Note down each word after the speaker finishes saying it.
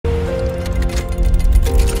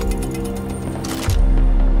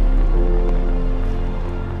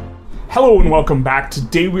Hello and welcome back.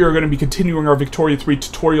 Today we are going to be continuing our Victoria 3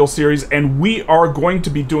 tutorial series, and we are going to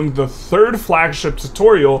be doing the third flagship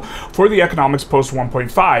tutorial for the Economics Post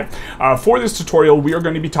 1.5. For this tutorial, we are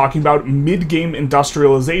going to be talking about mid-game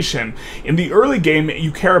industrialization. In the early game,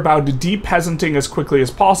 you care about de-peasanting as quickly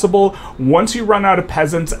as possible. Once you run out of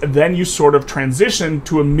peasants, then you sort of transition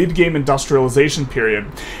to a mid-game industrialization period.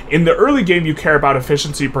 In the early game, you care about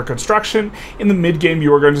efficiency per construction. In the mid-game,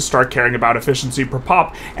 you are going to start caring about efficiency per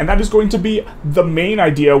pop, and that is going to be the main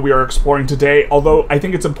idea we are exploring today, although I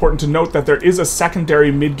think it's important to note that there is a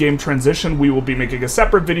secondary mid-game transition we will be making a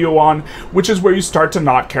separate video on, which is where you start to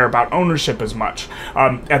not care about ownership as much.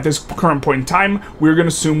 At this current point in time, we're going to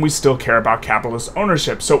assume we still care about capitalist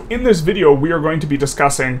ownership. So in this video, we are going to be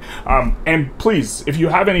discussing, and please, if you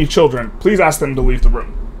have any children, please ask them to leave the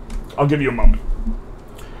room. I'll give you a moment.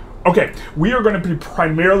 Okay, we are going to be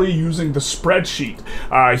primarily using the spreadsheet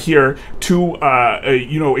here to,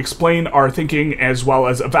 explain our thinking as well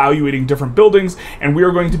as evaluating different buildings, and we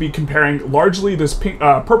are going to be comparing largely this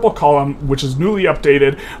purple column, which is newly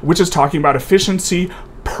updated, which is talking about efficiency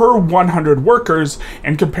per 100 workers,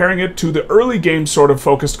 and comparing it to the early game sort of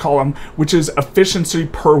focused column, which is efficiency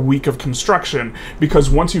per week of construction, because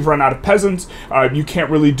once you've run out of peasants, you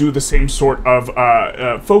can't really do the same sort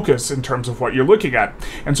of focus in terms of what you're looking at.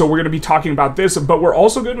 And so we're going to be talking about this, but we're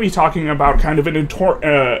also going to be talking about kind of an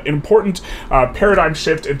important paradigm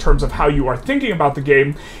shift in terms of how you are thinking about the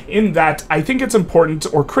game, in that I think it's important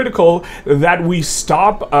or critical that we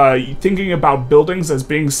stop thinking about buildings as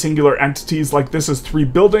being singular entities like this is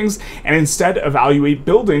 3 buildings, and instead evaluate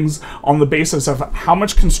buildings on the basis of how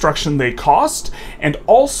much construction they cost, and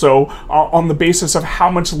also on the basis of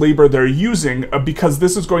how much labor they're using, because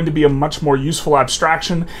this is going to be a much more useful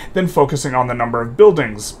abstraction than focusing on the number of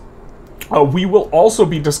buildings. We will also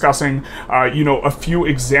be discussing, a few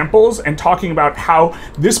examples and talking about how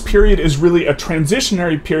this period is really a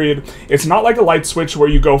transitionary period. It's not like a light switch where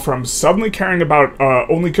you go from suddenly caring about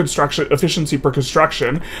only construction efficiency per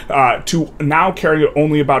construction to now caring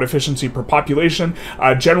only about efficiency per population.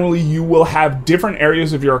 Generally, you will have different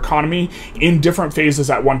areas of your economy in different phases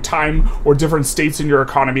at one time, or different states in your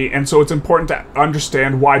economy, and so it's important to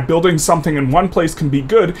understand why building something in one place can be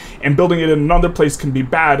good and building it in another place can be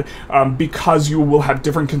bad, because you will have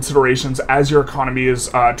different considerations as your economy is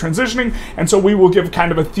transitioning. And so we will give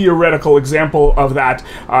kind of a theoretical example of that,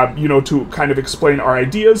 to kind of explain our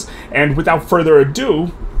ideas. And without further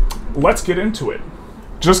ado, let's get into it.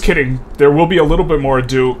 Just kidding, there will be a little bit more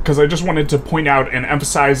ado, because I just wanted to point out and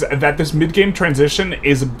emphasize that this mid-game transition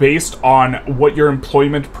is based on what your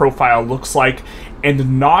employment profile looks like,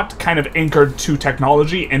 and not kind of anchored to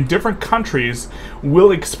technology, and different countries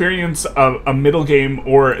will experience a middle game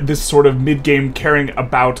or this sort of mid-game caring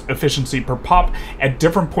about efficiency per pop at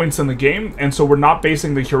different points in the game, and so we're not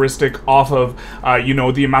basing the heuristic off of,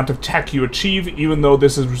 the amount of tech you achieve, even though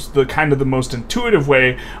this is the kind of the most intuitive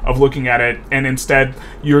way of looking at it, and instead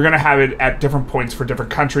you're going to have it at different points for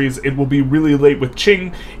different countries. It will be really late with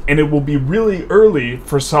Qing, and it will be really early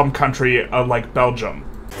for some country like Belgium.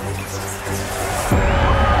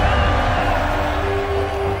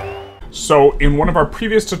 So in one of our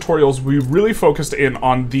previous tutorials, we really focused in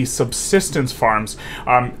on the subsistence farms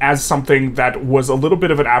as something that was a little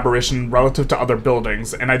bit of an aberration relative to other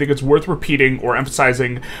buildings. And I think it's worth repeating or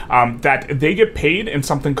emphasizing that they get paid in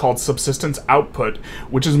something called subsistence output,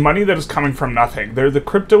 which is money that is coming from nothing. They're the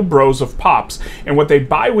crypto bros of pops. And what they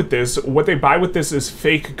buy with this is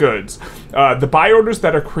fake goods. The buy orders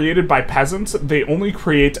that are created by peasants, they only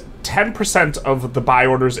create 10% of the buy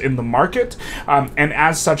orders in the market, and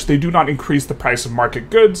as such, they do not increase the price of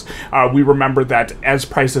market goods. We remember that as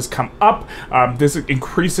prices come up, this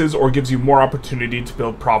increases or gives you more opportunity to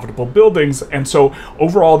build profitable buildings, and so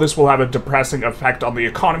overall this will have a depressing effect on the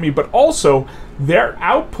economy, but also their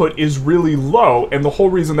output is really low, and the whole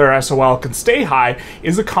reason their SOL can stay high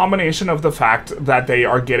is a combination of the fact that they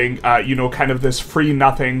are getting, kind of this free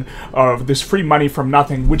money from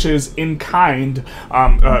nothing, which is in kind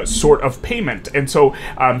sort of payment. And so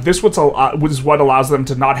this was what allows them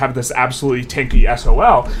to not have this absolutely tanky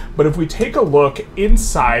SOL. But if we take a look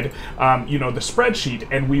inside, the spreadsheet,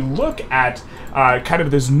 and we look at kind of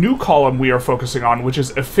this new column we are focusing on, which is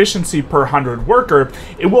efficiency per 100 worker,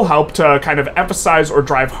 it will help to kind of emphasize or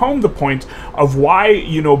drive home the point of why,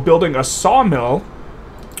 building a sawmill,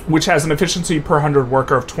 which has an efficiency per 100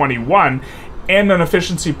 worker of 21, and an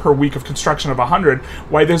efficiency per week of construction of 100.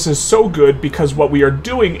 Why this is so good, because what we are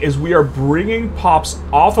doing is we are bringing pops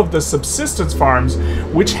off of the subsistence farms,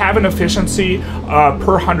 which have an efficiency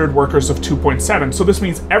per 100 workers of 2.7. So this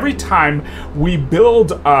means every time we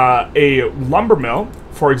build a lumber mill,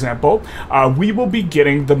 for example, we will be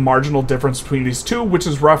getting the marginal difference between these two, which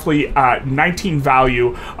is roughly 19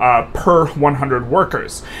 value per 100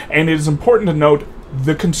 workers. And it is important to note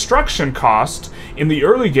the construction cost in the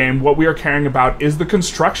early game. What we are caring about is the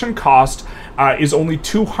construction cost is only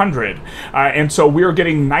 200, and so we are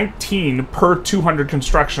getting 19 per 200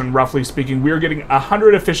 construction, roughly speaking. We are getting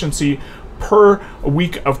 100 efficiency per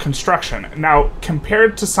week of construction. Now,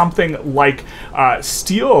 compared to something like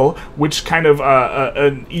steel, which kind of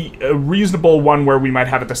a reasonable one where we might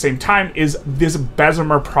have at the same time, is this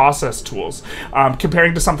Bessemer process tools.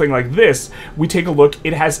 Comparing to something like this, we take a look,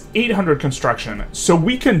 it has 800 construction. So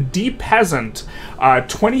we can de-peasant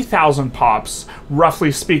 20,000 pops,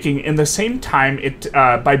 roughly speaking, in the same time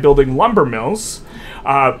by building lumber mills.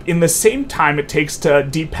 In the same time it takes to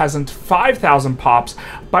de-peasant 5,000 pops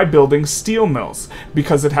by building steel mills,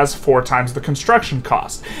 because it has 4 times the construction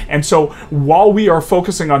cost. And so while we are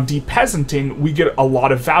focusing on de-peasanting, we get a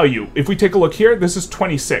lot of value. If we take a look here, this is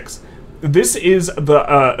 26. This is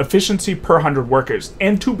the efficiency per 100 workers.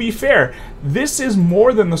 And to be fair, this is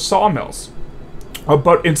more than the sawmills.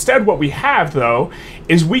 But instead what we have, though,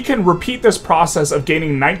 is we can repeat this process of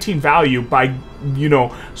gaining 19 value by, you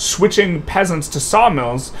know, switching peasants to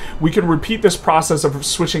sawmills. We can repeat this process of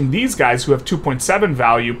switching these guys who have 2.7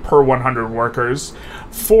 value per 100 workers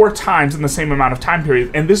 4 times in the same amount of time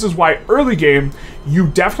period. And this is why early game, you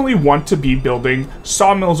definitely want to be building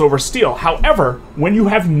sawmills over steel. However, when you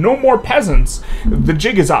have no more peasants, the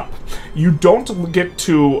jig is up. You don't get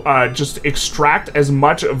to just extract as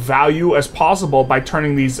much value as possible by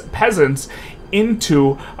turning these peasants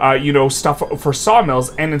into, you know, stuff for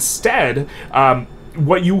sawmills. And instead,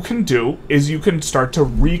 what you can do is you can start to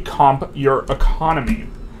recomp your economy.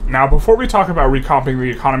 Now, before we talk about recomping the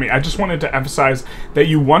economy, I just wanted to emphasize that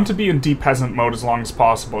you want to be in de-peasant mode as long as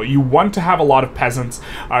possible. You want to have a lot of peasants.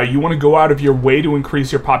 You want to go out of your way to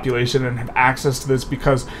increase your population and have access to this,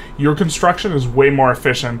 because your construction is way more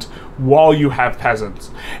efficient while you have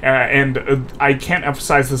peasants. And I can't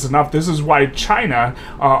emphasize this enough. This is why China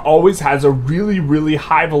always has a really, really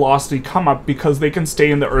high velocity come up, because they can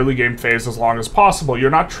stay in the early game phase as long as possible. You're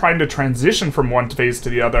not trying to transition from one phase to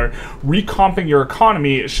the other. Recomping your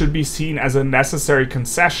economy should be seen as a necessary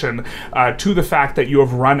concession to the fact that you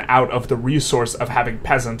have run out of the resource of having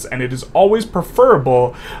peasants, and it is always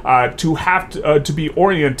preferable to have to be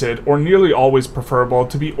oriented, or nearly always preferable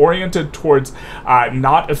to be oriented towards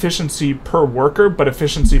not efficiency per worker, but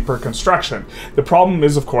efficiency per construction. The problem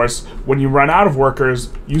is, of course, when you run out of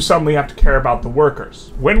workers, you suddenly have to care about the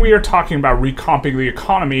workers. When we are talking about recomping the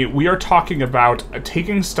economy, we are talking about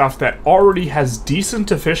taking stuff that already has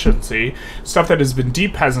decent efficiency, stuff that has been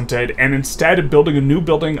de-peasanted, and instead building a new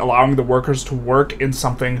building, allowing the workers to work in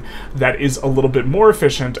something that is a little bit more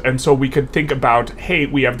efficient. And so we could think about, hey,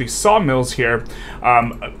 we have these sawmills here.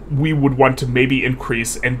 We would want to maybe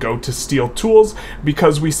increase and go to steel tools,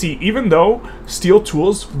 because we see, even though steel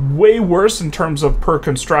tools way worse in terms of per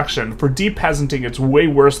construction, for de-peasanting it's way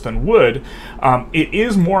worse than wood, it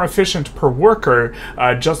is more efficient per worker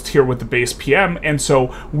just here with the base PM. And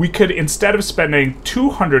so we could, instead of spending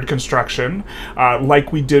 200 construction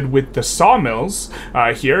like we did with the sawmills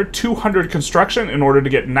here, 200 construction in order to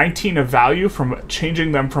get 19 of value from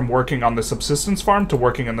changing them from working on the subsistence farm to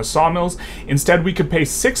working in the sawmills. Instead, we could pay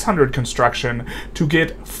 600 construction to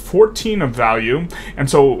get 14 of value. And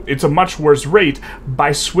so it's a much worse rate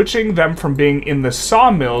by switching them from being in the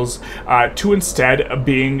sawmills to instead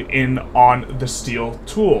being in on the steel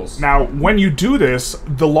tools. Now, when you do this,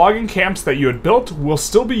 the logging camps that you had built will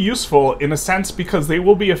still be useful in a sense, because they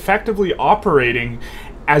will be effectively operating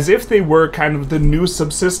as if they were kind of the new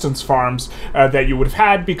subsistence farms that you would have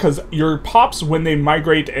had, because your pops, when they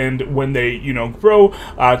migrate and when they, you know, grow,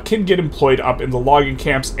 can get employed up in the logging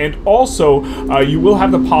camps. And also, you will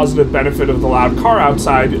have the positive benefit of the loud car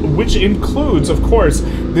outside, which includes, of course,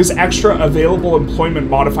 this extra available employment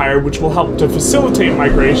modifier, which will help to facilitate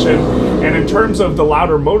migration. And in terms of the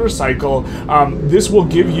louder motorcycle, this will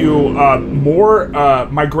give you more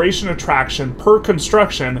migration attraction per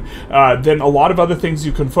construction than a lot of other things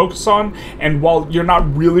you can focus on. And while you're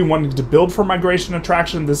not really wanting to build for migration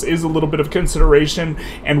attraction, this is a little bit of consideration,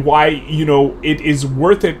 and why, you know, it is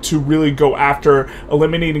worth it to really go after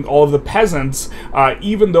eliminating all of the peasants,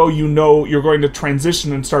 even though you know you're going to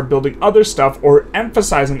transition and start building other stuff or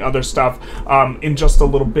emphasizing other stuff in just a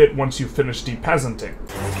little bit once you finish de-peasanting.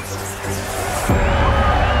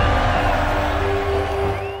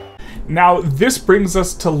 Now, this brings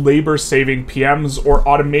us to labor-saving PMs, or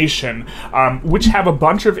automation, which have a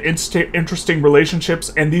bunch of interesting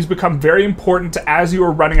relationships, and these become very important as you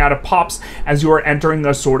are running out of pops, as you are entering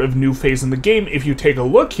a sort of new phase in the game. If you take a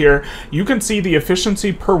look here, you can see the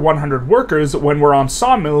efficiency per 100 workers when we're on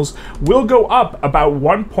sawmills will go up about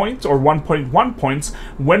 1 point or 1.1 points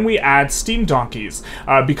when we add steam donkeys,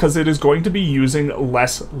 because it is going to be using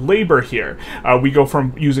less labor here. We go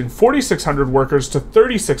from using 4,600 workers to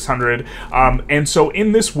 3,600, and so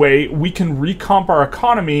in this way we can recomp our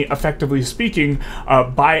economy, effectively speaking,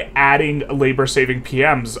 by adding labor-saving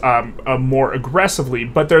PMs more aggressively.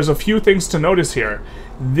 But there's a few things to notice here.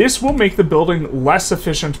 This will make the building less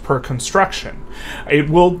efficient per construction. It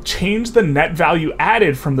will change the net value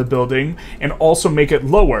added from the building and also make it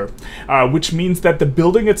lower, which means that the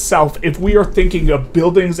building itself, if we are thinking of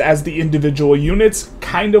buildings as the individual units,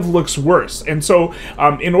 kind of looks worse. And so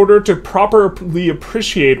in order to properly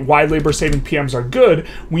appreciate why labor-saving PMs are good,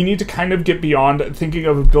 we need to kind of get beyond thinking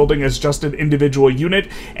of a building as just an individual unit,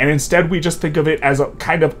 and instead we just think of it as a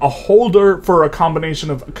kind of a holder for a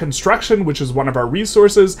combination of construction, which is one of our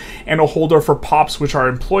resources, and a holder for pops, which are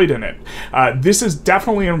employed in it. This is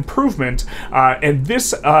definitely an improvement, and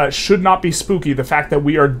this should not be spooky, the fact that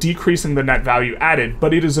we are decreasing the net value added,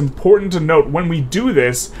 but it is important to note when we do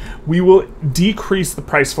this, we will decrease the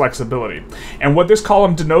price flexibility. And what this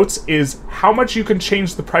column denotes is how much you can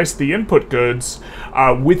change the price of the input goods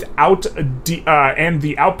without and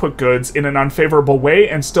the output goods in an unfavorable way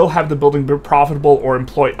and still have the building be profitable or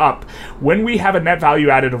employ up. When we have a net value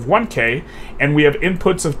added of 1K and we have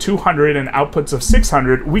inputs of 200 and outputs of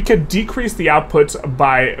 600, we could decrease the outputs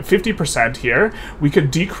by 50% here. We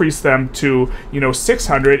could decrease them to,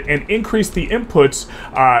 600 and increase the inputs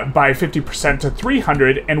by 50% to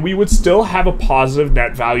 300, and we would still have a positive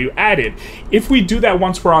net value added. If we do that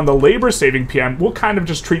once we're on the labor-saving PM, we'll kind of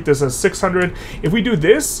just treat this as 600. If we do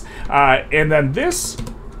this and then this,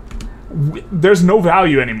 there's no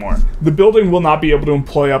value anymore. The building will not be able to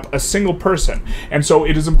employ up a single person. And so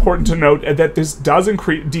it is important to note that this does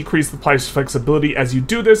decrease the price flexibility as you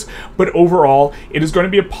do this, but overall it is going to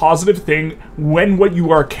be a positive thing when what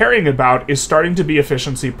you are caring about is starting to be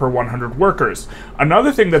efficiency per 100 workers.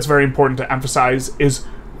 Another thing that's very important to emphasize is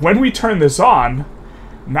when we turn this on,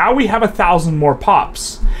 now we have 1,000 more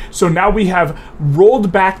pops. So now we have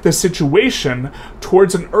rolled back the situation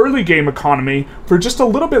towards an early game economy for just a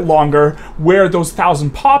little bit longer, where those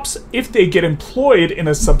 1,000 pops, if they get employed in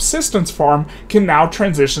a subsistence farm, can now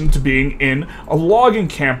transition to being in a logging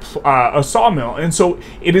camp, a sawmill. And so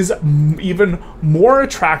it is even more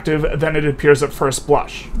attractive than it appears at first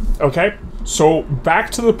blush. Okay? So back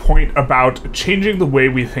to the point about changing the way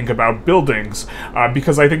we think about buildings,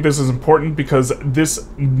 because I think this is important, because this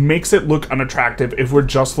makes it look unattractive if we're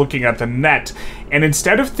just looking at the net. And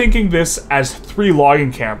instead of thinking this as 3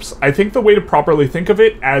 logging camps, I think the way to properly think of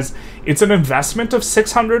it as it's an investment of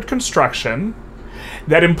 600 construction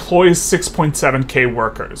that employs 6.7K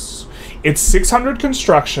workers. It's 600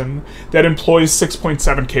 construction that employs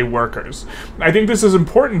 6.7K workers. I think this is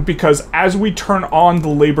important because as we turn on the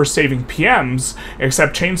labor-saving PMs,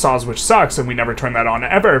 except chainsaws, which sucks, and we never turn that on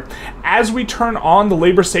ever, as we turn on the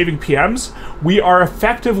labor-saving PMs, we are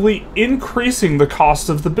effectively increasing the cost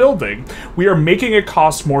of the building. We are making it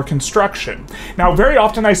cost more construction. Now, very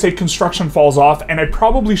often I say construction falls off, and I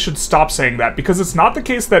probably should stop saying that, because it's not the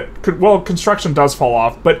case that, well, construction does fall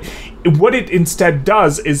off, but what it instead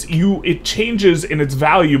does is it changes in its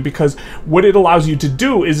value, because what it allows you to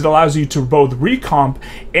do is it allows you to both recomp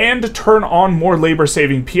and turn on more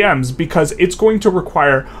labor-saving PMs, because it's going to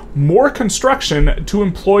require more construction to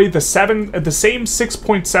employ the same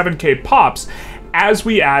 6.7K pops as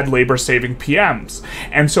we add labor-saving PMs.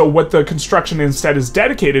 And so what the construction instead is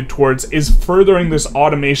dedicated towards is furthering this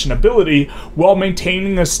automation ability while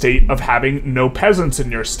maintaining a state of having no peasants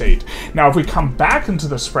in your state. Now, if we come back into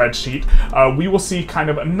the spreadsheet, we will see kind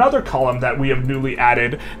of another column that we have newly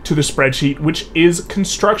added to the spreadsheet, which is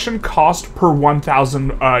construction cost per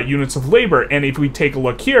 1,000 units of labor. And if we take a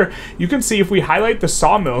look here, you can see if we highlight the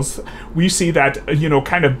sawmills, we see that,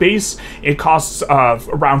 kind of base, it costs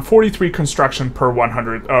around 43 construction per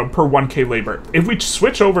 1K labor. If we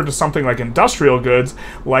switch over to something like industrial goods,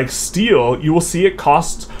 like steel, you will see it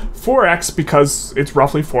costs 4x, because it's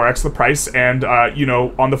roughly 4x the price, and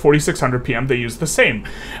on the 4600 PM they use the same.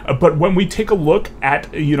 But when we take a look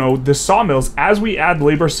at the sawmills, as we add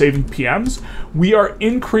labor saving PMs, we are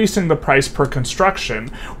increasing the price per construction,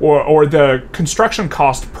 or the construction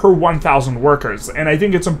cost per 1,000 workers. And I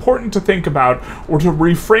think it's important to think about, or to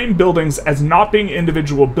reframe buildings as not being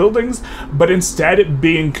individual buildings, but instead instead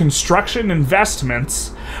being construction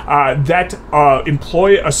investments that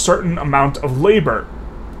employ a certain amount of labor.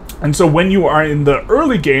 And so when you are in the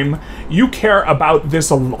early game, you care about this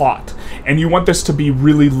a lot, and you want this to be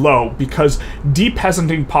really low, because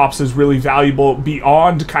de-peasanting pops is really valuable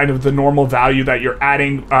beyond kind of the normal value that you're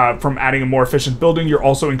adding from adding a more efficient building. You're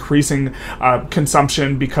also increasing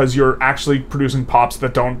consumption because you're actually producing pops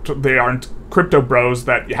that aren't crypto bros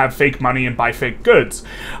that have fake money and buy fake goods.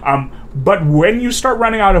 But when you start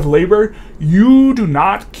running out of labor, you do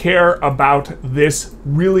not care about this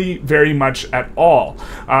really very much at all.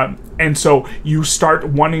 And so you start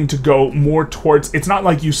wanting to go more towards, it's not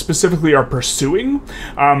like you specifically are pursuing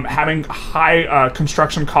having high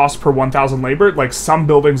construction costs per 1,000 labor. Like, some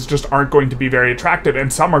buildings just aren't going to be very attractive,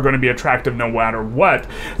 and some are going to be attractive no matter what.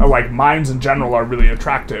 Like, mines in general are really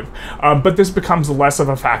attractive. But this becomes less of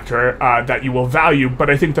a factor that you will value. But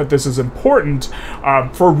I think that this is important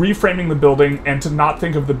for reframing the building, and to not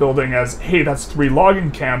think of the building as, hey, that's 3 logging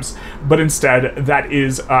camps, but instead that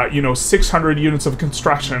is 600 units of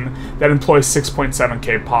construction that employs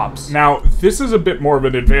 6.7k pops. Now, this is a bit more of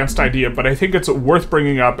an advanced idea, but I think it's worth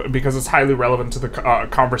bringing up because it's highly relevant to the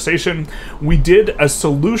conversation. We did a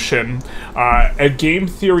solution, a game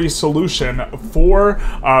theory solution for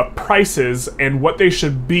prices and what they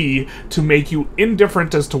should be to make you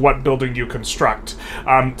indifferent as to what building you construct.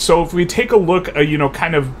 So if we take a look,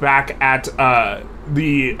 kind of back at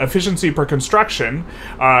the efficiency per construction,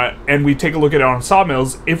 and we take a look at it on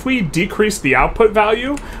sawmills, if we decrease the output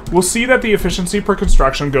value, we'll see that the efficiency per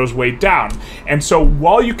construction goes way down. And so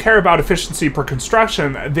while you care about efficiency per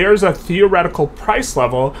construction, there's a theoretical price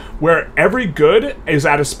level where every good is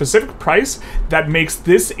at a specific price that makes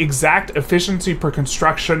this exact efficiency per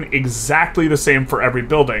construction exactly the same for every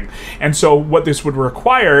building. And so what this would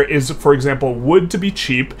require is, for example, wood to be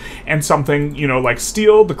cheap, and something, like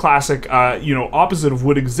steel, the classic, opposite of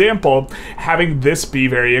wood example, having this be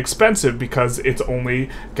very expensive because it's only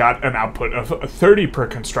got an output of 30 per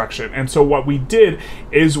construction. And so what we did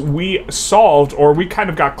is we solved, or we kind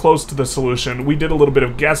of got close to the solution. We did a little bit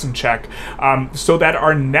of guess and check, so that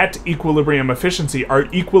our net equilibrium efficiency, our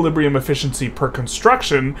equilibrium efficiency per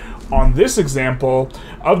construction on this example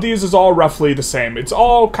of these is all roughly the same. It's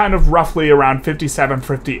all kind of roughly around 57,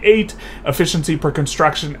 58 efficiency per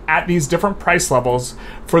construction at these different price levels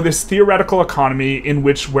for this theoretical economy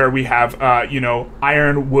where we have,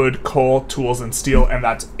 iron, wood, coal, tools, and steel, and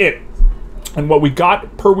that's it. And what we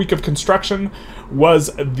got per week of construction was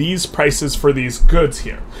these prices for these goods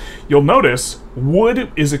here. You'll notice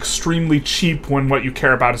wood is extremely cheap when what you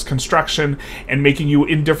care about is construction, and making you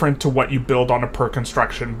indifferent to what you build on a per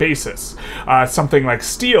construction basis. Something like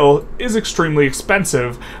steel is extremely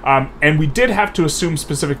expensive, and we did have to assume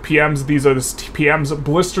specific PMs. These are the PMs.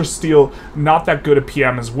 Blister steel, not that good a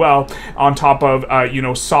PM as well, on top of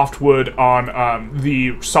softwood on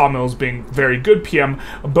the sawmills being very good PM.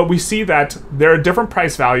 But we see that there are different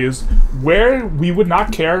price values where we would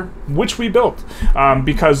not care which we built,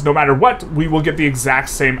 because no matter what, we will get the exact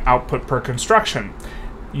same output per construction.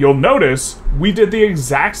 You'll notice we did the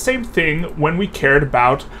exact same thing when we cared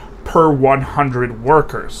about per 100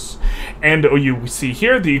 workers. And you see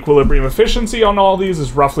here the equilibrium efficiency on all these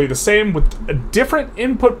is roughly the same with different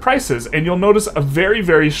input prices. And you'll notice a very,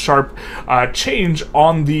 very sharp change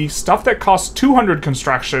on the stuff that costs 200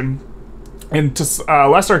 construction, and to a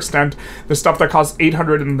lesser extent, the stuff that costs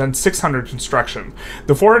 800 and then 600 construction.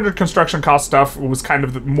 The 400 construction cost stuff was kind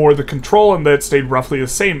of more the control, and that stayed roughly the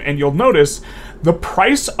same. And you'll notice the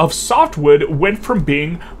price of softwood went from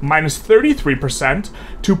being minus 33%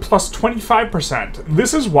 to plus 25%.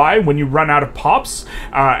 This is why when you run out of pops,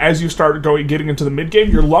 as you start getting into the mid-game,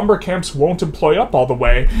 your lumber camps won't employ up all the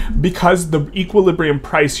way, because the equilibrium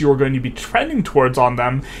price you're going to be trending towards on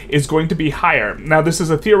them is going to be higher. Now, this is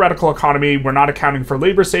a theoretical economy. We're not accounting for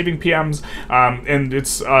labor-saving PMs, and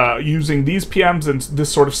it's using these PMs and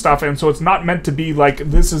this sort of stuff, and so it's not meant to be like,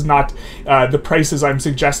 this is not the prices I'm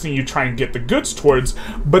suggesting you try and get the goods towards,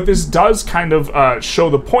 but this does kind of show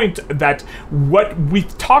the point that what we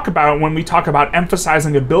talk about when we talk about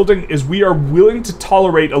emphasizing a building is we are willing to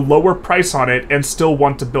tolerate a lower price on it and still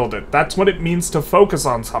want to build it. That's what it means to focus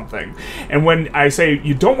on something. And when I say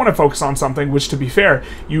you don't want to focus on something, which to be fair,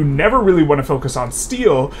 you never really want to focus on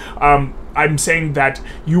steel, I'm saying that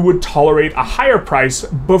you would tolerate a higher price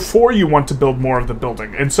before you want to build more of the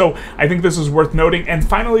building. And so I think this is worth noting. And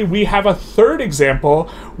finally, we have a third example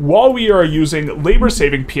while we are using using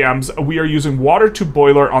labor-saving PMs, we are using water tube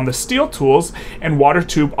boiler on the steel tools and water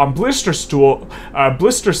tube on blister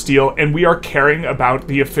steel, and we are caring about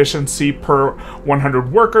the efficiency per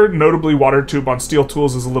 100 worker. Notably, water tube on steel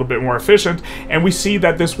tools is a little bit more efficient, and we see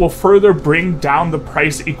that this will further bring down the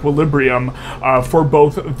price equilibrium for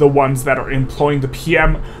both the ones that are employing the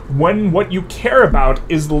PM when what you care about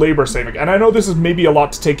is the labor saving. And I know this is maybe a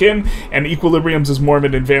lot to take in, and equilibriums is more of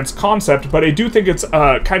an advanced concept, but I do think it's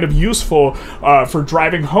kind of useful for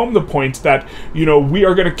driving home the point that, you know, we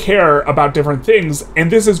are going to care about different things,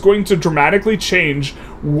 and this is going to dramatically change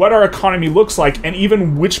what our economy looks like, and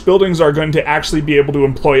even which buildings are going to actually be able to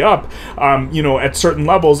employ up, you know, at certain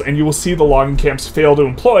levels. And you will see the logging camps fail to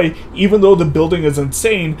employ, even though the building is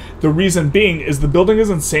insane. The reason being is the building is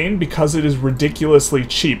insane because it is ridiculously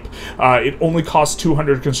cheap. It only costs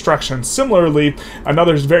 200 construction. Similarly,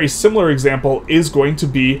 another very similar example is going to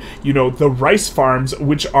be, you know, the rice farms,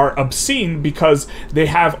 which are obscene because they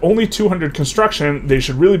have only 200 construction. They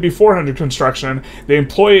should really be 400 construction. They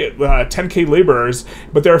employ 10K laborers,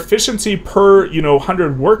 but their efficiency per, you know,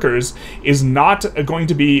 100 workers is not going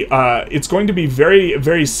to be, it's going to be very,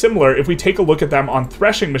 very similar. If we take a look at them on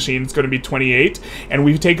threshing machine, it's going to be 28, and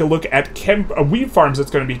we take a look at wheat farms,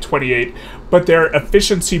 it's going to be 28, but their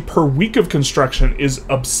efficiency per week of construction is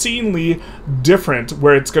obscenely different,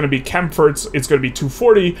 where it's going to be Kempferts, it's going to be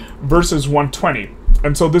 240 versus 120.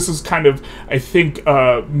 And so this is kind of, I think,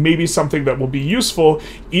 maybe something that will be useful,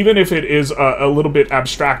 even if it is a little bit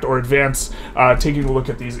abstract or advanced, taking a look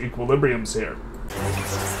at these equilibriums here.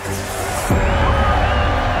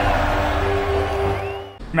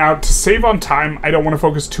 Now, to save on time, I don't want to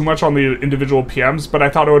focus too much on the individual PMs, but I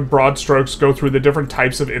thought I would broad strokes go through the different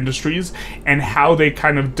types of industries and how they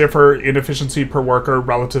kind of differ in efficiency per worker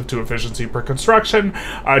relative to efficiency per construction.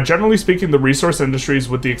 Generally speaking, the resource industries,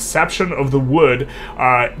 with the exception of the wood,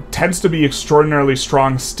 tends to be extraordinarily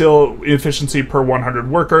strong still efficiency per 100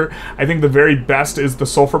 worker. I think the very best is the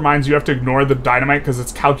sulfur mines. You have to ignore the dynamite because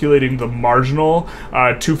it's calculating the marginal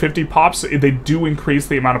 250 pops. They do increase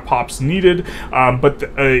the amount of pops needed, but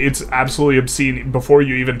it's absolutely obscene before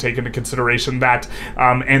you even take into consideration that,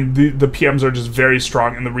 and the PMs are just very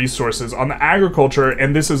strong in the resources. On the agriculture,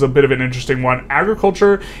 and this is a bit of an interesting one,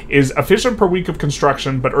 agriculture is efficient per week of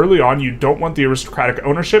construction, but early on you don't want the aristocratic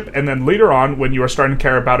ownership, and then later on when you are starting to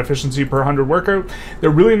care about efficiency per 100 worker,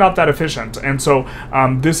 they're really not that efficient. And so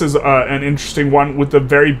this is an interesting one, with the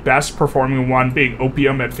very best performing one being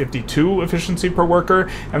opium at 52 efficiency per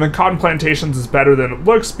worker, and then cotton plantations is better than it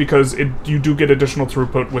looks because you do get additional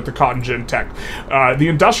throughput with the cotton gin tech. The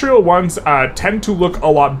industrial ones tend to look a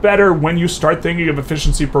lot better when you start thinking of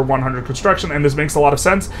efficiency per 100 construction, and this makes a lot of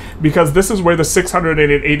sense because this is where the 600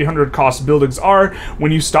 and 800 cost buildings are.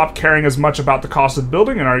 When you stop caring as much about the cost of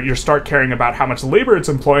building and you start caring about how much labor it's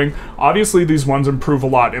employing, obviously these ones improve a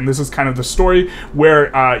lot. And this is kind of the story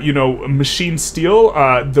where, you know, machine steel,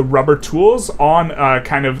 the rubber tools on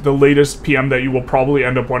kind of the latest PM that you will probably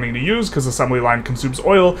end up wanting to use because assembly line consumes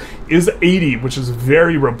oil is 80, which is very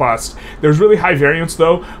robust. There's really high variance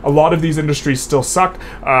though. A lot of these industries still suck,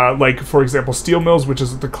 like for example steel mills, which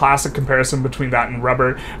is the classic comparison between that and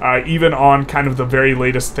rubber. Even on kind of the very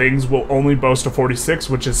latest things will only boast a 46,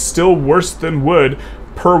 which is still worse than wood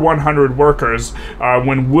per 100 workers,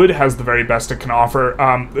 when wood has the very best it can offer.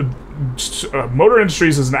 Motor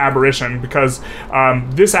industries is an aberration because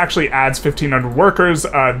this actually adds 1,500 workers.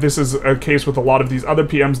 This is a case with a lot of these other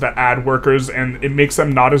PMs that add workers, and it makes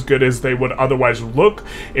them not as good as they would otherwise look.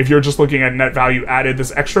 If you're just looking at net value added,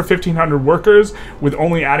 this extra 1,500 workers with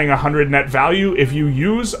only adding 100 net value, if you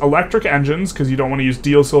use electric engines, because you don't want to use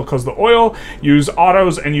diesel because the oil, use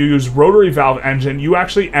autos, and you use rotary valve engine, you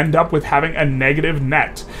actually end up with having a negative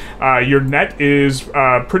net. Your net is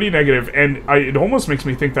pretty negative, and it almost makes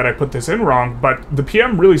me think that I put this in wrong, but the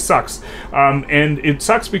PM really sucks, and it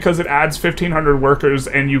sucks because it adds 1,500 workers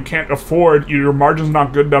and you can't afford, your margin's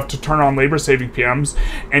not good enough to turn on labor saving PMs.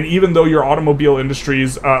 And even though your automobile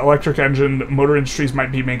industries, electric engine motor industries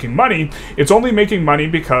might be making money, it's only making money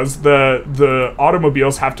because the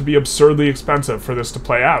automobiles have to be absurdly expensive for this to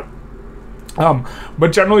play out.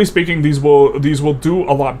 But generally speaking, these will do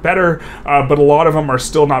a lot better, but a lot of them are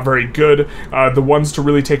still not very good. The ones to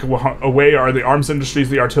really take away are the arms industries,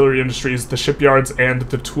 the artillery industries, the shipyards, and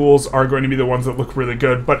the tools are going to be the ones that look really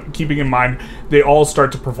good, but keeping in mind, they all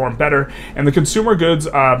start to perform better. And the consumer goods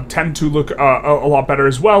tend to look a lot better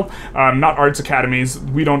as well. Not arts academies,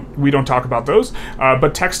 we don't talk about those,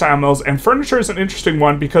 but textile mills and furniture is an interesting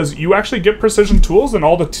one because you actually get precision tools and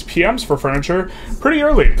all the PMs for furniture pretty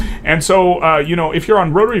early. And so so, you know, if you're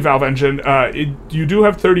on rotary valve engine, you do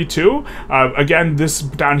have 32. Again, this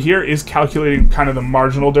down here is calculating kind of the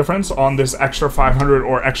marginal difference on this extra 500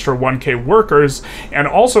 or extra 1K workers. And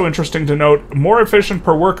also interesting to note, more efficient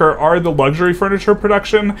per worker are the luxury furniture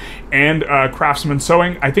production and craftsman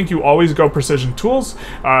sewing. I think you always go precision tools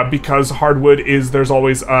because hardwood there's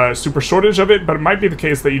always a super shortage of it, but it might be the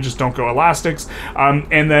case that you just don't go elastics.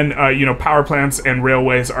 And then, you know, power plants and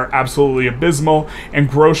railways are absolutely abysmal, and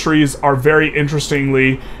groceries are very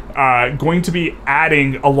interestingly going to be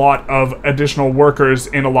adding a lot of additional workers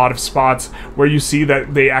in a lot of spots where you see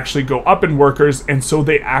that they actually go up in workers, and so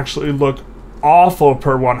they actually look awful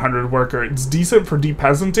per 100 worker. It's decent for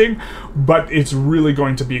de-peasanting, but it's really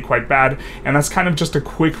going to be quite bad. And that's kind of just a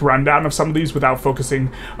quick rundown of some of these without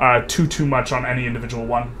focusing too much on any individual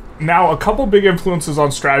one. Now, a couple big influences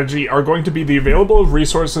on strategy are going to be the available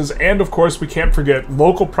resources, and of course, we can't forget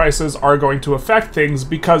local prices are going to affect things,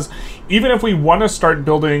 because even if we want to start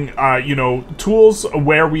building, you know, tools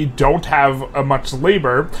where we don't have much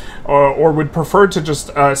labor, or would prefer to just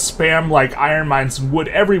spam like iron mines and wood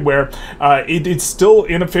everywhere, it's still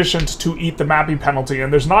inefficient to eat the mapping penalty,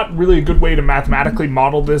 and there's not really a good way to mathematically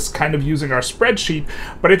model this kind of using our spreadsheet,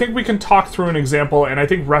 but I think we can talk through an example, and I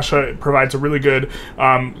think Russia provides a really good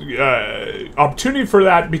opportunity for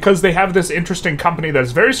that, because they have this interesting company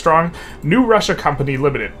that's very strong, New Russia Company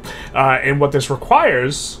Limited. And what this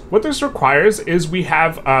requires is we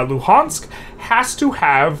have Luhansk has to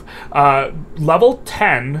have level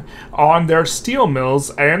 10 on their steel mills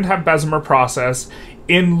and have Bessemer process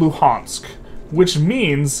in Luhansk, which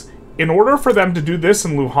means in order for them to do this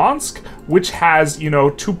in Luhansk, which has, you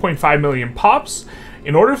know, 2.5 million pops,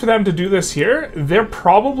 in order for them to do this here, they're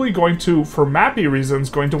probably going to, for mappy reasons,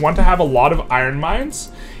 going to want to have a lot of iron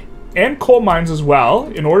mines and coal mines as well,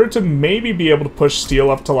 in order to maybe be able to push steel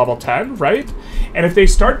up to level 10, right? And if they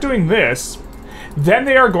start doing this, then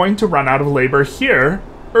they are going to run out of labor here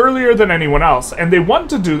earlier than anyone else. And they want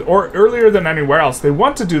to do, or earlier than anywhere else, they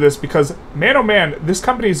want to do this because, man oh man, this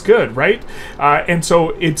company is good, right? And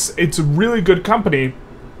so it's a really good company.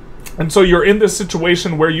 And so you're in this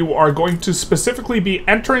situation where you are going to specifically be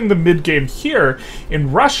entering the mid-game here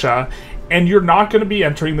in Russia, and you're not going to be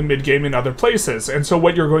entering the mid-game in other places. And so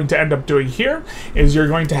what you're going to end up doing here is you're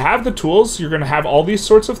going to have the tools, you're going to have all these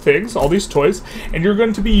sorts of things, all these toys, and you're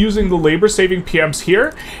going to be using the labor-saving PMs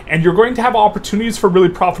here, and you're going to have opportunities for really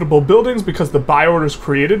profitable buildings because the buy order is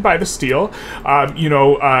created by the steel, you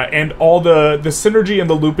know, and all the synergy and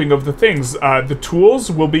the looping of the things. The tools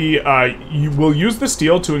will be, you will use the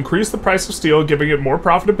steel to increase the price of steel, giving it more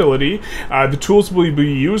profitability. The tools will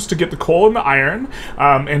be used to get the coal and the iron,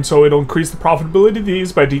 and so it'll increase the profitability of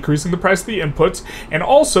these by decreasing the price of the inputs, and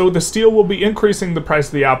also the steel will be increasing the price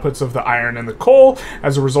of the outputs of the iron and the coal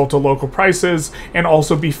as a result of local prices, and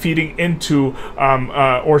also be feeding into,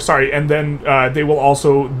 and then they will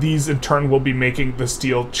also, these in turn will be making the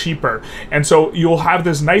steel cheaper. And so you'll have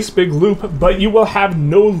this nice big loop, but you will have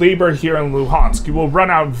no labor here in Luhansk. You will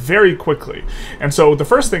run out very quickly. And so the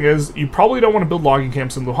first thing is, you probably don't want to build logging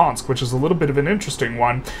camps in Luhansk, which is a little bit of an interesting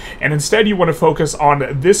one, and instead you want to focus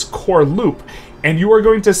on this core loop. And you are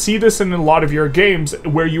going to see this in a lot of your games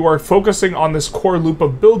where you are focusing on this core loop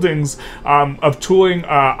of buildings, of tooling,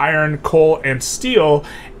 iron, coal, and steel,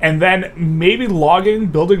 and then maybe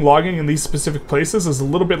building logging in these specific places is a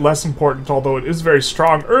little bit less important, although it is very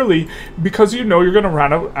strong early, because you know you're going to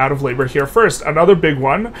run out of labor here first. Another big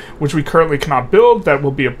one, which we currently cannot build, that will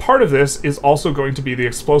be a part of this, is also going to be the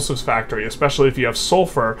explosives factory, especially if you have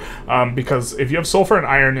sulfur, because if you have sulfur and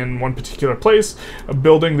iron in one particular place,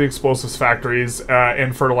 building the explosives factories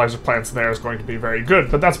and fertilizer plants there is going to be very good,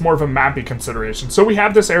 but that's more of a mappy consideration. So we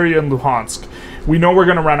have this area in Luhansk. We know we're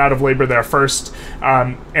going to run out of labor there first,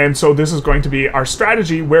 and so this is going to be our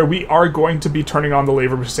strategy where we are going to be turning on the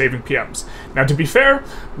labor-saving PMs. Now, to be fair,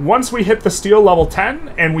 once we hit the steel level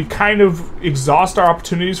 10 and we kind of exhaust our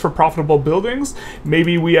opportunities for profitable buildings,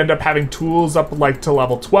 maybe we end up having tools up like to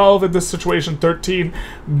level 12 in this situation, 13,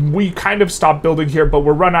 we kind of stop building here, but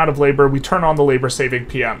we're run out of labor, we turn on the labor-saving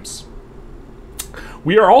PMs.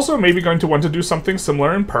 We are also maybe going to want to do something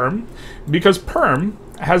similar in Perm, because Perm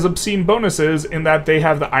has obscene bonuses in that they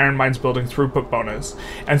have the iron mines building throughput bonus.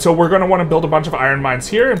 And so we're going to want to build a bunch of iron mines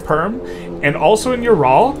here in Perm, and also in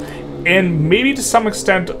Ural, and maybe to some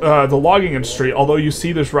extent the logging industry, although you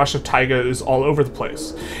see this Russia taiga is all over the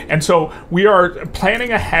place. And so we are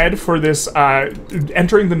planning ahead for this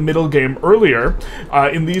entering the middle game earlier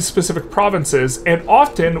in these specific provinces, and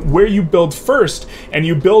often where you build first and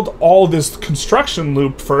you build all this construction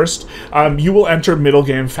loop first, you will enter middle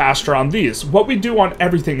game faster on these. What we do on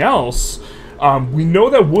everything else, we know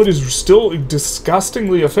that wood is still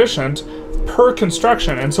disgustingly efficient, per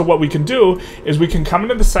construction. And so what we can do is we can come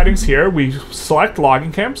into the settings here, we select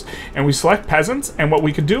logging camps, and we select peasants, and what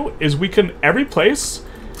we can do is we can, every place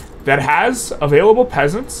that has available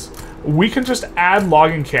peasants, we can just add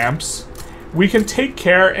logging camps. We can take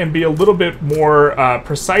care and be a little bit more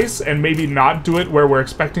precise and maybe not do it where we're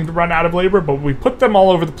expecting to run out of labor, but we put them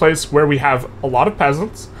all over the place where we have a lot of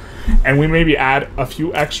peasants, and we maybe add a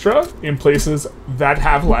few extra in places that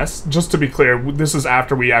have less. Just to be clear, this is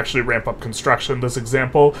after we actually ramp up construction, this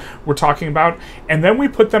example we're talking about, and then we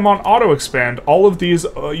put them on auto expand, all of these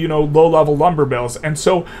you know, low-level lumber mills, and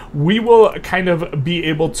so we will kind of be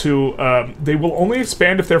able to, they will only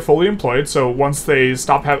expand if they're fully employed, so once they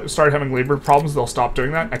start having labor problems, they'll stop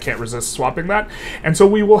doing that. I can't resist swapping that. And so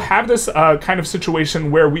we will have this kind of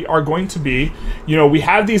situation where we are going to be, you know, we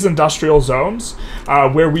have these industrial zones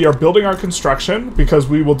where we are building our construction, because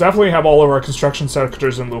we will definitely have all of our construction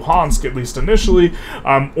sectors in Luhansk, at least initially,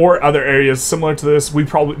 or other areas similar to this. We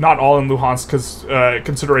probably, not all in Luhansk because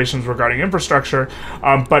considerations regarding infrastructure,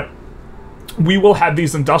 but we will have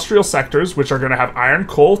these industrial sectors, which are going to have iron,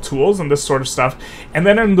 coal, tools, and this sort of stuff. And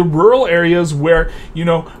then in the rural areas where, you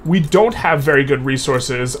know, we don't have very good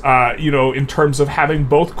resources, you know, in terms of having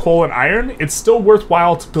both coal and iron, it's still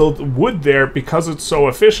worthwhile to build wood there because it's so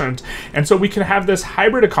efficient. And so we can have this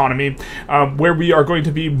hybrid economy where we are going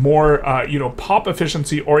to be more, you know, pop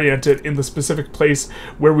efficiency oriented in the specific place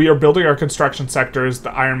where we are building our construction sectors,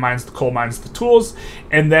 the iron mines, the coal mines, the tools.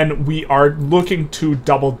 And then we are looking to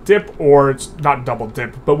double dip, or not double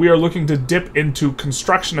dip, but we are looking to dip into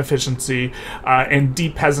construction efficiency and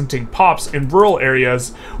de-peasanting pops in rural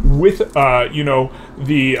areas with, you know,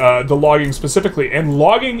 the logging specifically. And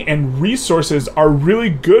logging and resources are really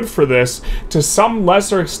good for this. To some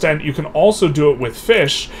lesser extent, you can also do it with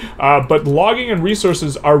fish, but logging and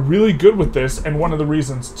resources are really good with this. And one of the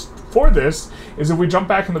reasons for this is, if we jump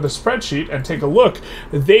back into the spreadsheet and take a look,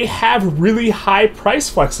 they have really high price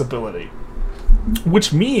flexibility.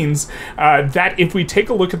 Which means that if we take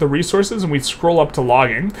a look at the resources and we scroll up to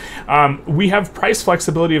logging, we have price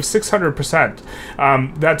flexibility of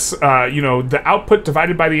 600%. That's, you know, the output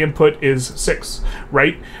divided by the input is 6,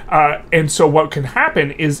 right? And so what can happen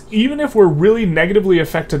is, even if we're really negatively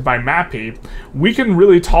affected by MAPI, we can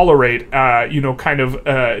really tolerate, you know, kind of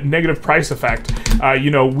negative price effect. You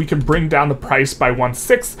know, we can bring down the price by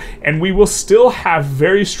 1/6, and we will still have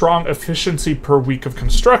very strong efficiency per week of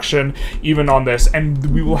construction, even on this.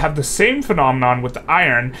 And we will have the same phenomenon with the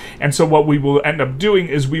iron. And so what we will end up doing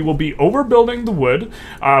is we will be overbuilding the wood.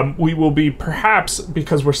 We will be, perhaps,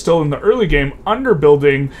 because we're still in the early game,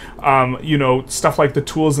 underbuilding, you know, stuff like the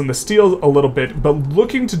tools and the steel a little bit, but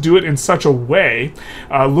looking to do it in such a way,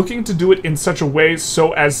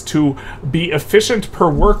 so as to be efficient per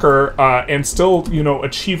worker and still, you know,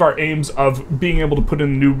 achieve our aims of being able to put in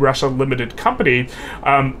a new Russia limited company.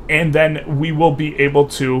 And then we will be able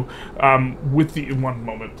to, with the, one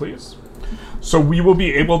moment please. So we will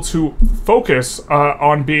be able to focus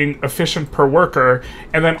on being efficient per worker,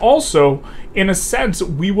 and then also, in a sense,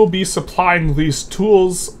 we will be supplying these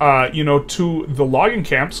tools, you know, to the logging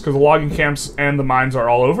camps, because the logging camps and the mines are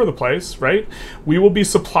all over the place, right? We will be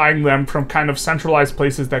supplying them from kind of centralized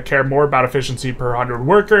places that care more about efficiency per 100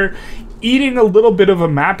 worker, eating a little bit of a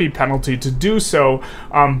MAPI penalty to do so,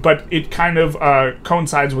 but it kind of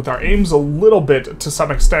coincides with our aims a little bit to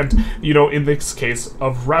some extent, you know, in this case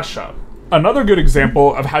of Russia. Another good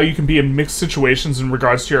example of how you can be in mixed situations in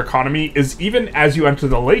regards to your economy is, even as you enter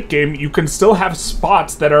the late game, you can still have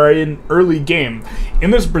spots that are in early game.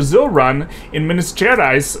 In this Brazil run, in Minas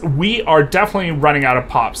Gerais, we are definitely running out of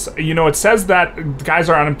pops. You know, it says that guys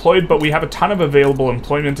are unemployed, but we have a ton of available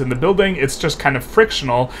employment in the building. It's just kind of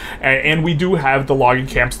frictional, and we do have the logging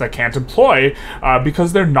camps that can't employ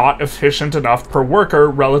because they're not efficient enough per worker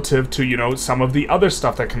relative to, you know, some of the other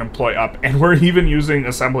stuff that can employ up. And we're even using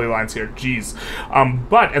assembly lines here. Geez.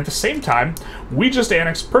 But at the same time, we just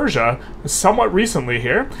annexed Persia somewhat recently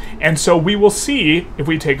here, and so we will see, if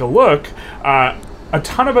we take a look, a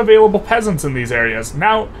ton of available peasants in these areas.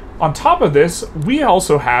 Now, on top of this, we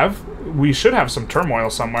also have, we should have some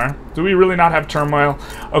turmoil somewhere. Do we really not have turmoil?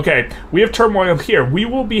 Okay, we have turmoil here. We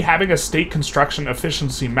will be having a state construction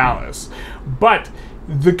efficiency malus, but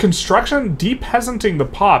the construction de-peasanting the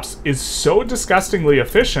pops is so disgustingly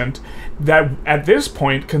efficient that at this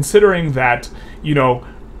point, considering that, you know,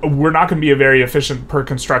 we're not going to be a very efficient per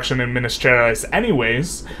construction in Minas Gerais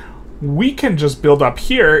anyways, we can just build up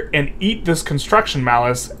here and eat this construction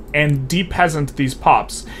malus and de-peasant these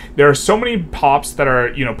pops. There are so many pops that are,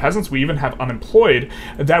 you know, peasants, we even have unemployed,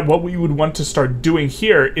 that what we would want to start doing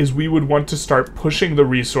here is we would want to start pushing the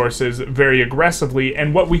resources very aggressively.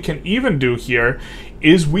 And what we can even do here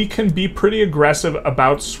is we can be pretty aggressive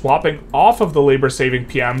about swapping off of the labor-saving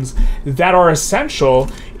PMs that are essential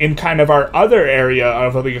in kind of our other area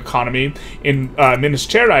of the economy in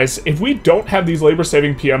Industrialize. If we don't have these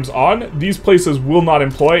labor-saving PMs on, these places will not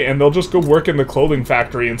employ, and they'll just go work in the clothing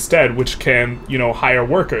factory instead, which can, you know, hire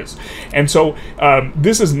workers. And so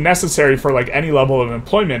this is necessary for like any level of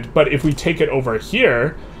employment. But if we take it over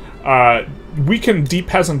here, we can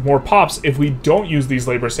de-peasant more pops if we don't use these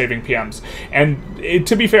labor-saving PMs. And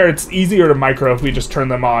to be fair, it's easier to micro if we just turn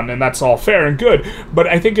them on, and that's all fair and good. But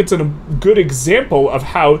I think it's a good example of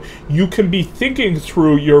how you can be thinking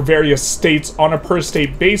through your various states on a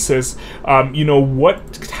per-state basis. You know,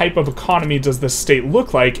 what type of economy does this state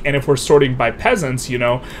look like? And if we're sorting by peasants, you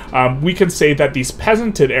know, we can say that these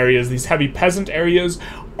peasanted areas, these heavy peasant areas,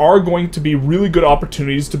 are going to be really good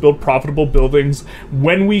opportunities to build profitable buildings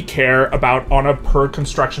when we care about on a per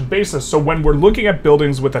construction basis. So when we're looking at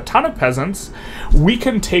buildings with a ton of peasants, we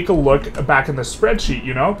can take a look back in the spreadsheet,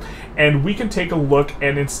 you know, and we can take a look,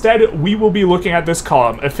 and instead we will be looking at this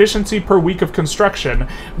column, efficiency per week of construction,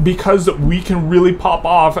 because we can really pop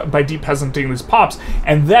off by de-peasanting these pops.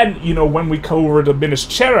 And then, you know, when we go over to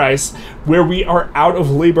Industrialize, where we are out of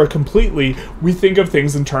labor completely, we think of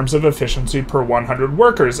things in terms of efficiency per 100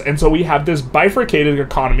 workers. And so we have this bifurcated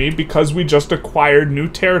economy because we just acquired new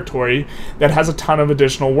territory that has a ton of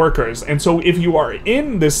additional workers. And so if you are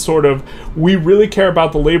in this sort of, we really care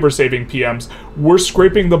about the labor-saving PMs, we're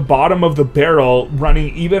scraping the bottom of the barrel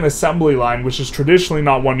running even assembly line, which is traditionally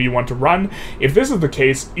not one you want to run. If this is the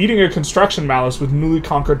case, eating a construction malice with newly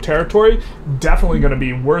conquered territory, definitely going to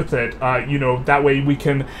be worth it. You know, that way we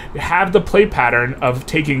can have the play pattern of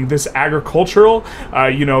taking this agricultural,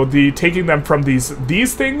 you know, taking them from these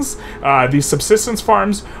things, these subsistence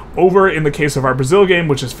farms, over, in the case of our Brazil game,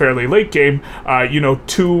 which is fairly late game, you know,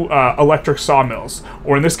 to electric sawmills,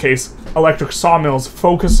 or in this case, electric sawmills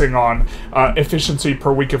focusing on efficiency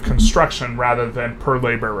per week of construction rather than per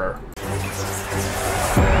laborer.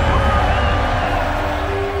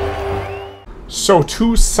 So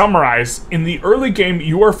to summarize, in the early game,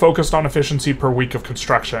 you are focused on efficiency per week of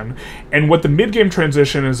construction. And what the mid-game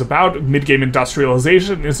transition is about, mid-game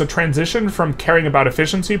industrialization, is a transition from caring about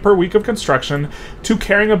efficiency per week of construction to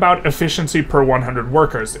caring about efficiency per 100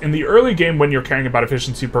 workers. In the early game, when you're caring about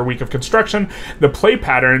efficiency per week of construction, the play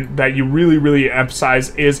pattern that you really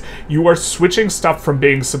emphasize is you are switching stuff from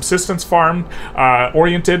being subsistence farm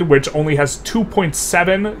oriented, which only has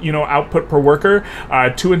 2.7, you know, output per worker,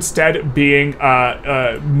 to instead being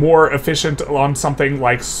more efficient on something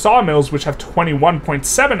like sawmills, which have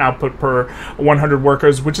 21.7 output per 100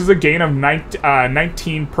 workers, which is a gain of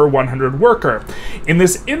 19 per 100 worker. In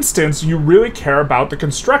this instance, you really care about the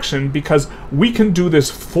construction because we can do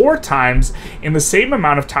this 4 times in the same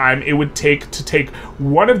amount of time it would take to take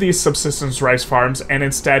one of these subsistence rice farms and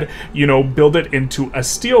instead, you know, build it into a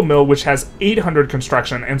steel mill, which has 800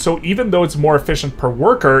 construction. And so even though it's more efficient per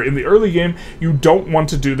worker in the early game, you don't want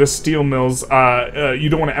to do the steel mills. You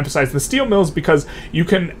don't want to emphasize the steel mills because you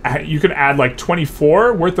can add like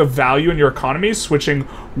 24 worth of value in your economy, switching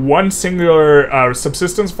one singular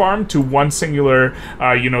subsistence farm to one singular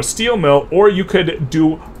you know, steel mill, or you could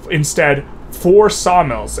do instead 4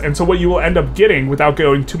 sawmills. And so what you will end up getting, without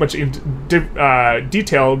going too much into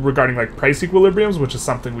detail regarding like price equilibriums, which is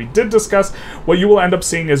something we did discuss, what you will end up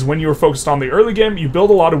seeing is when you are focused on the early game, you build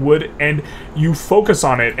a lot of wood and you focus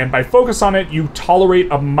on it, and by focus on it, you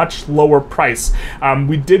tolerate a much lower price.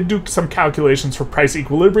 We did do some calculations for price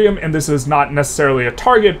equilibrium, and this is not necessarily a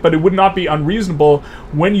target, but it would not be unreasonable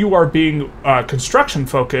when you are being construction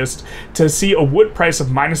focused to see a wood price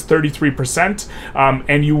of minus 33%,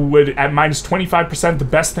 and you would at minus 25%, the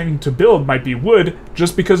best thing to build might be wood,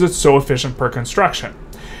 just because it's so efficient per construction.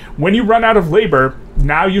 When you run out of labor,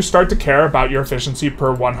 now you start to care about your efficiency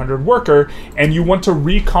per 100 worker, and you want to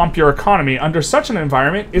recomp your economy. Under such an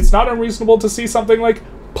environment, it's not unreasonable to see something like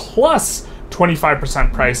plus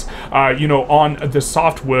 25% price, you know, on the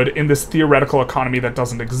softwood in this theoretical economy that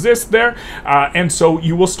doesn't exist there. And so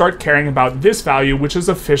you will start caring about this value, which is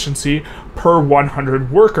efficiency per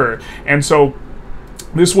 100 worker. And so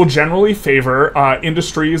this will generally favor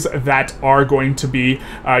industries that are going to be,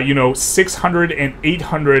 you know, 600 and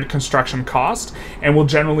 800 construction cost, and will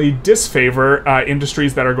generally disfavor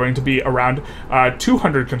industries that are going to be around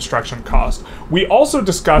 200 construction cost. We also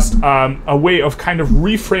discussed a way of kind of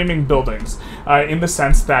reframing buildings in the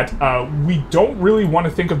sense that we don't really want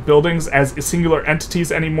to think of buildings as singular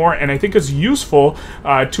entities anymore, and I think it's useful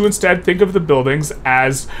to instead think of the buildings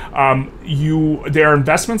as they are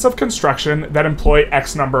investments of construction that employ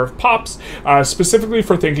X number of pops, specifically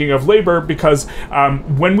for thinking of labor, because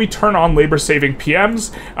when we turn on labor-saving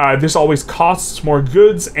PMs, this always costs more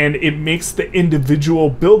goods, and it makes the individual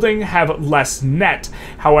building have less net.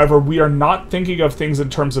 However, we are not thinking of things in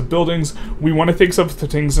terms of buildings. We want to think of the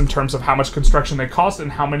things in terms of how much construction they cost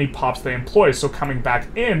and how many pops they employ. So coming back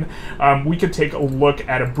in, we could take a look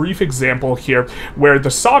at a brief example here where the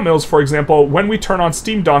sawmills, for example, when we turn on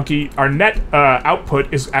Steam Donkey, our net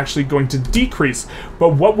output is actually going to decrease.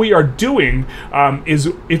 But what we are doing is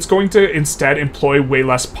it's going to instead employ way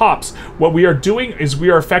less pops. What we are doing is we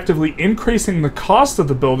are effectively increasing the cost of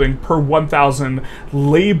the building per 1,000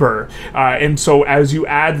 labor. And so as you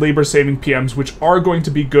add labor-saving PMs, which are going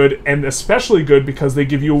to be good, and especially good because they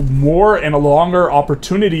give you more and a longer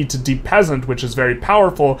opportunity to depeasant, which is very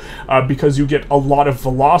powerful because you get a lot of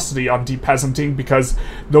velocity on depeasanting, because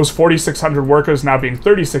those 4,600 workers now being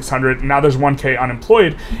 3,600, and now there's 1K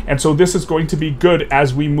unemployed. And so this is going to be good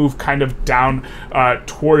as we move kind of down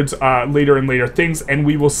towards later and later things, and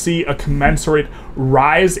we will see a commensurate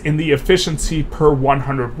rise in the efficiency per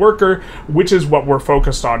 100 worker, which is what we're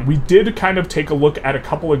focused on. We did kind of take a look at a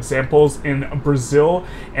couple examples in Brazil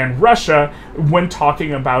and Russia when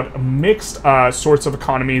talking about mixed sorts of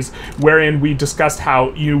economies, wherein we discussed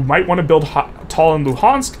how you might want to build tall in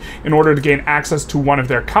Luhansk in order to gain access to one of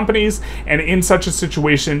their companies, and in such a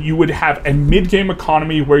situation you would have a mid-game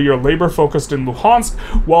economy where you're labor focused in Luhansk,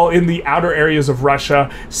 while in the outer areas of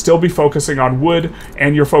Russia still be focusing on wood,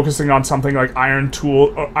 and you're focusing on something like iron,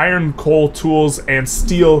 coal, tools, and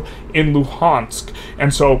steel in Luhansk.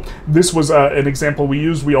 And so this was an example we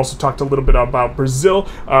used. We also talked a little bit about Brazil,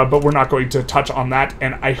 but we're not going to touch on that.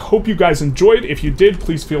 And I hope you guys enjoyed. If you did,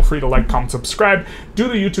 please feel free to like, comment, subscribe, do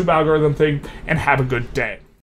the YouTube algorithm thing, and have a good day.